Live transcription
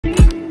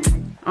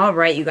All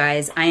right, you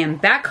guys, I am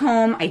back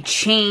home. I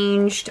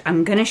changed.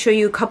 I'm going to show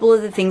you a couple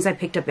of the things I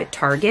picked up at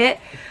Target.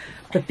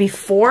 But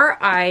before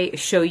I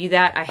show you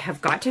that, I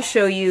have got to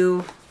show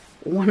you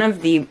one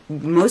of the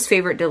most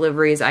favorite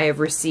deliveries I have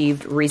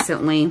received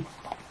recently.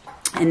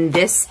 And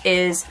this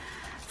is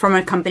from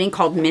a company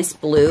called Miss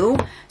Blue.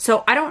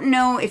 So I don't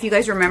know if you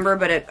guys remember,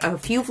 but a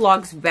few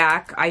vlogs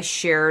back, I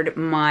shared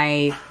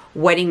my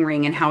wedding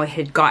ring and how it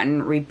had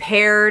gotten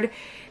repaired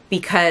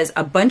because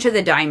a bunch of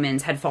the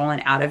diamonds had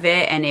fallen out of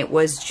it and it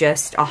was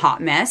just a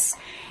hot mess.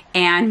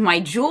 And my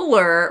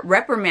jeweler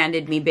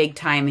reprimanded me big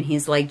time and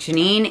he's like,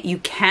 Jeanine, you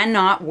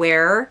cannot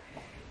wear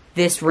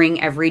this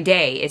ring every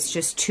day. It's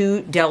just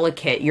too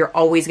delicate. You're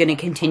always going to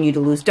continue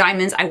to lose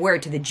diamonds. I wear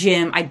it to the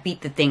gym. I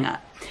beat the thing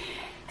up.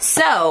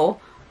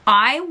 So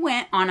I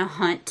went on a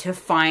hunt to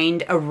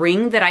find a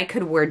ring that I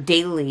could wear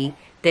daily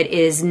that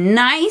is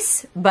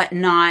nice, but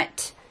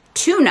not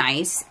too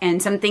nice,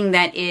 and something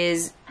that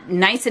is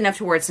nice enough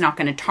to where it's not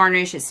going to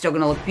tarnish, it's still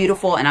going to look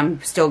beautiful, and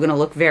I'm still going to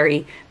look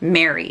very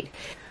married.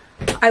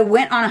 I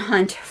went on a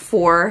hunt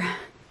for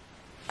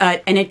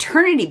an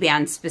eternity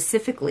band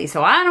specifically,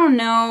 so I don't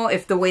know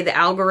if the way the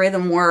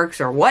algorithm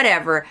works or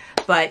whatever,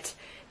 but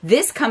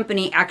this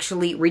company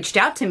actually reached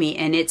out to me,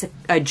 and it's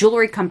a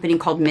jewelry company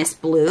called Miss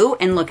Blue,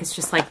 and look, it's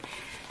just like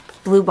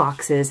blue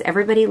boxes.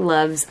 Everybody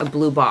loves a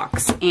blue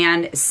box,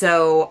 and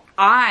so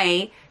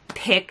I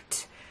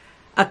picked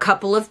a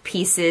couple of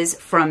pieces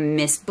from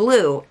Miss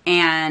Blue.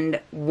 And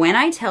when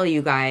I tell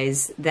you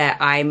guys that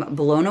I'm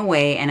blown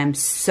away and I'm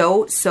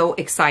so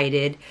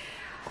excited,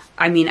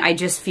 I mean, I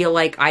just feel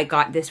like I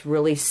got this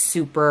really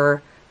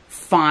super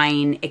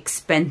fine,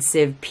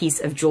 expensive piece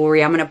of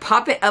jewelry. I'm going to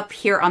pop it up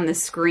here on the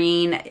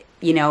screen,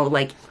 you know,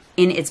 like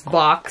in its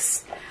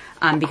box,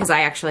 because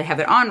I actually have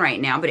it on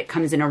right now, but it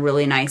comes in a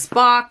really nice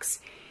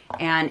box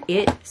and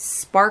it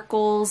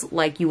sparkles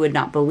like you would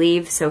not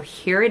believe. So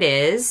here it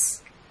is.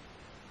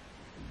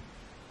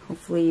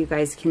 Hopefully you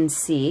guys can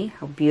see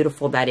how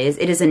beautiful that is.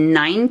 It is a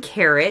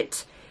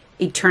 9-carat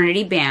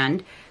eternity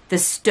band. The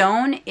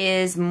stone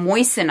is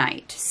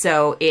moissanite.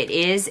 So it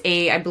is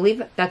I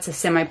believe that's a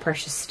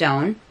semi-precious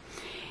stone.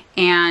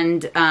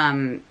 And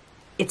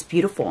it's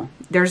beautiful.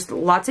 There's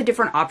lots of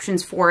different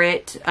options for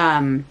it.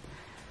 I'm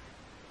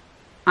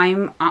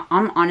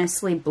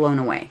honestly blown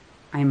away.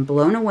 I'm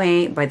blown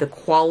away by the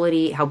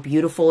quality, how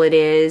beautiful it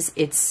is.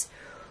 It's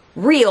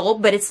real,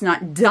 but it's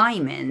not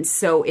diamonds,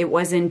 so it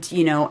wasn't,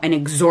 you know, an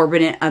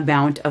exorbitant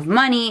amount of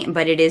money,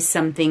 but it is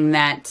something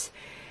that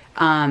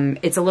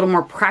it's a little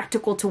more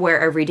practical to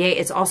wear every day.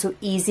 It's also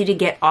easy to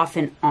get off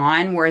and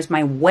on, whereas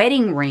my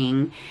wedding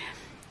ring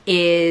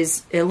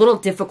is a little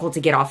difficult to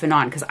get off and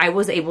on, because I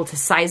was able to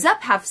size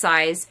up half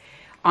size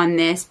on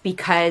this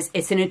because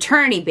it's an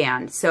eternity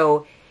band.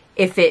 So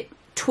if it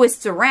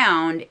twists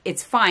around,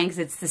 it's fine because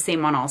it's the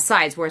same on all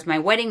sides. Whereas my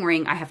wedding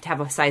ring, I have to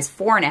have a size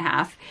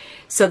 4.5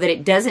 so that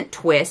it doesn't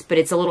twist, but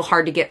it's a little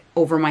hard to get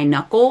over my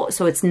knuckle.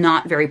 So it's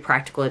not very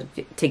practical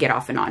to get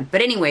off and on.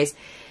 But anyways,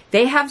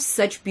 they have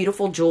such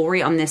beautiful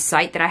jewelry on this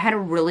site that I had a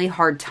really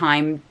hard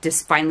time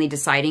just finally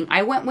deciding.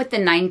 I went with the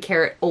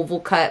 9-carat oval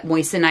cut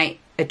moissanite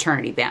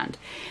eternity band.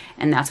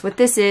 And that's what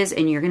this is.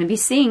 And you're going to be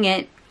seeing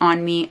it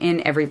on me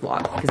in every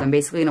vlog because I'm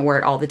basically going to wear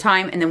it all the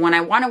time. And then when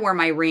I want to wear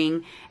my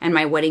ring and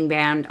my wedding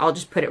band, I'll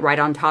just put it right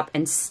on top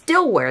and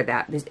still wear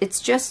that.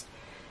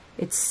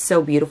 It's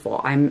so beautiful.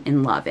 I'm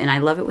in love. And I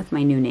love it with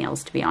my new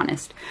nails, to be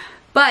honest.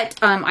 But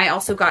I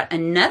also got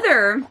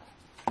another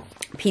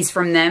piece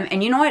from them.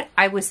 And you know what?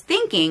 I was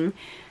thinking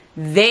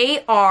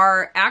they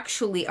are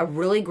actually a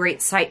really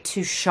great site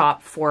to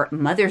shop for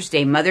Mother's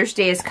Day. Mother's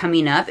Day is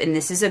coming up, and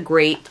this is a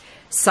great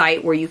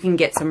site where you can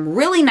get some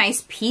really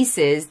nice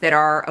pieces that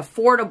are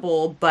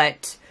affordable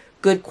but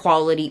good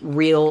quality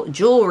real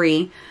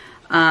jewelry.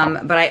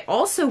 But I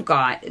also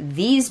got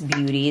these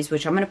beauties,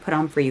 which I'm going to put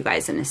on for you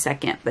guys in a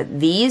second. But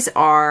these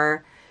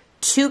are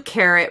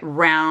 2-carat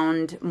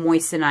round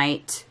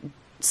moissanite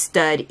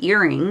stud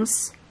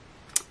earrings.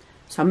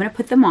 So I'm going to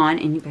put them on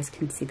and you guys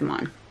can see them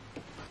on.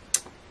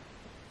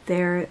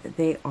 There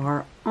they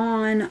are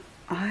on.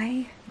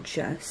 I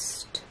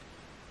just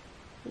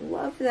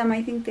love them.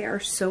 I think they are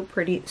so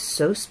pretty,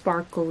 so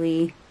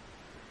sparkly.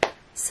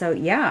 So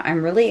yeah,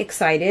 I'm really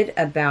excited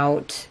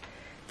about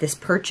this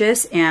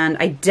purchase, and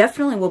I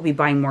definitely will be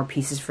buying more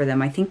pieces for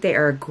them. I think they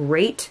are a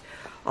great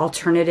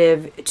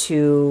alternative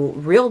to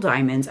real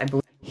diamonds, I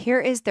believe.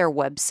 Here is their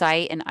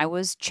website, and I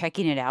was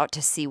checking it out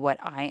to see what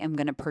I am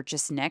going to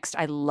purchase next.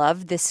 I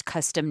love this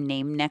custom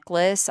name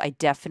necklace. I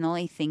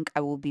definitely think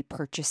I will be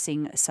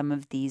purchasing some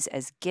of these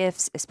as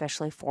gifts,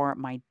 especially for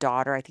my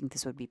daughter. I think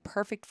this would be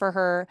perfect for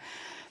her.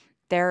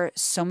 There are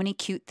so many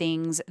cute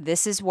things.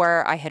 This is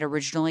where I had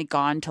originally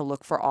gone to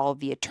look for all of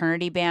the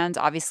eternity bands.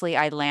 Obviously,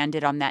 I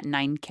landed on that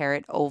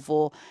 9-carat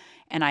oval,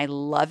 and I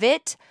love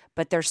it.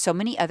 But there's so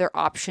many other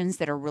options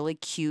that are really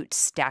cute,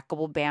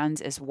 stackable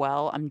bands as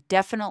well. I'm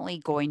definitely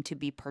going to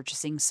be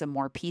purchasing some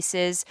more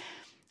pieces.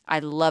 I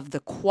love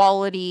the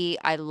quality.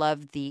 I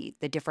love the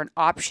different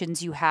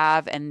options you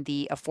have and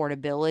the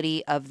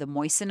affordability of the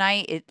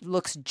moissanite. It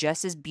looks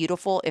just as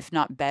beautiful, if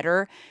not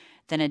better,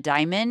 than a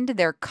diamond.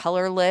 They're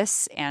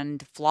colorless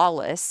and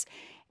flawless,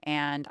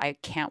 and I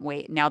can't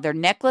wait. Now, their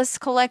necklace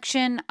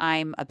collection,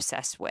 I'm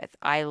obsessed with.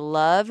 I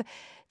love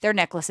their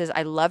necklaces.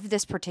 I love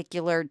this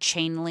particular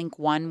chain link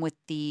one with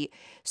the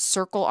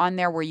circle on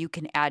there where you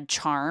can add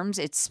charms.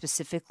 It's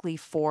specifically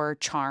for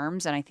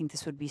charms, and I think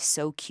this would be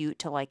so cute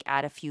to like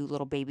add a few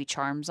little baby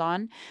charms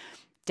on.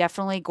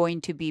 Definitely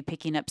going to be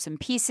picking up some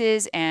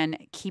pieces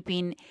and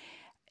keeping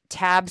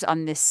tabs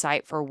on this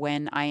site for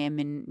when I am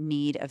in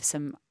need of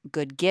some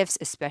good gifts,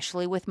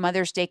 especially with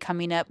Mother's Day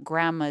coming up.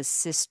 Grandmas,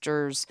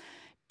 sisters,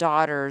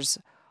 daughters,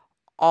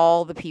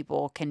 all the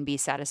people can be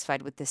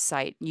satisfied with this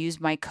site.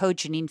 Use my code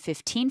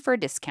Jeanine15 for a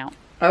discount.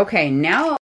 Okay, now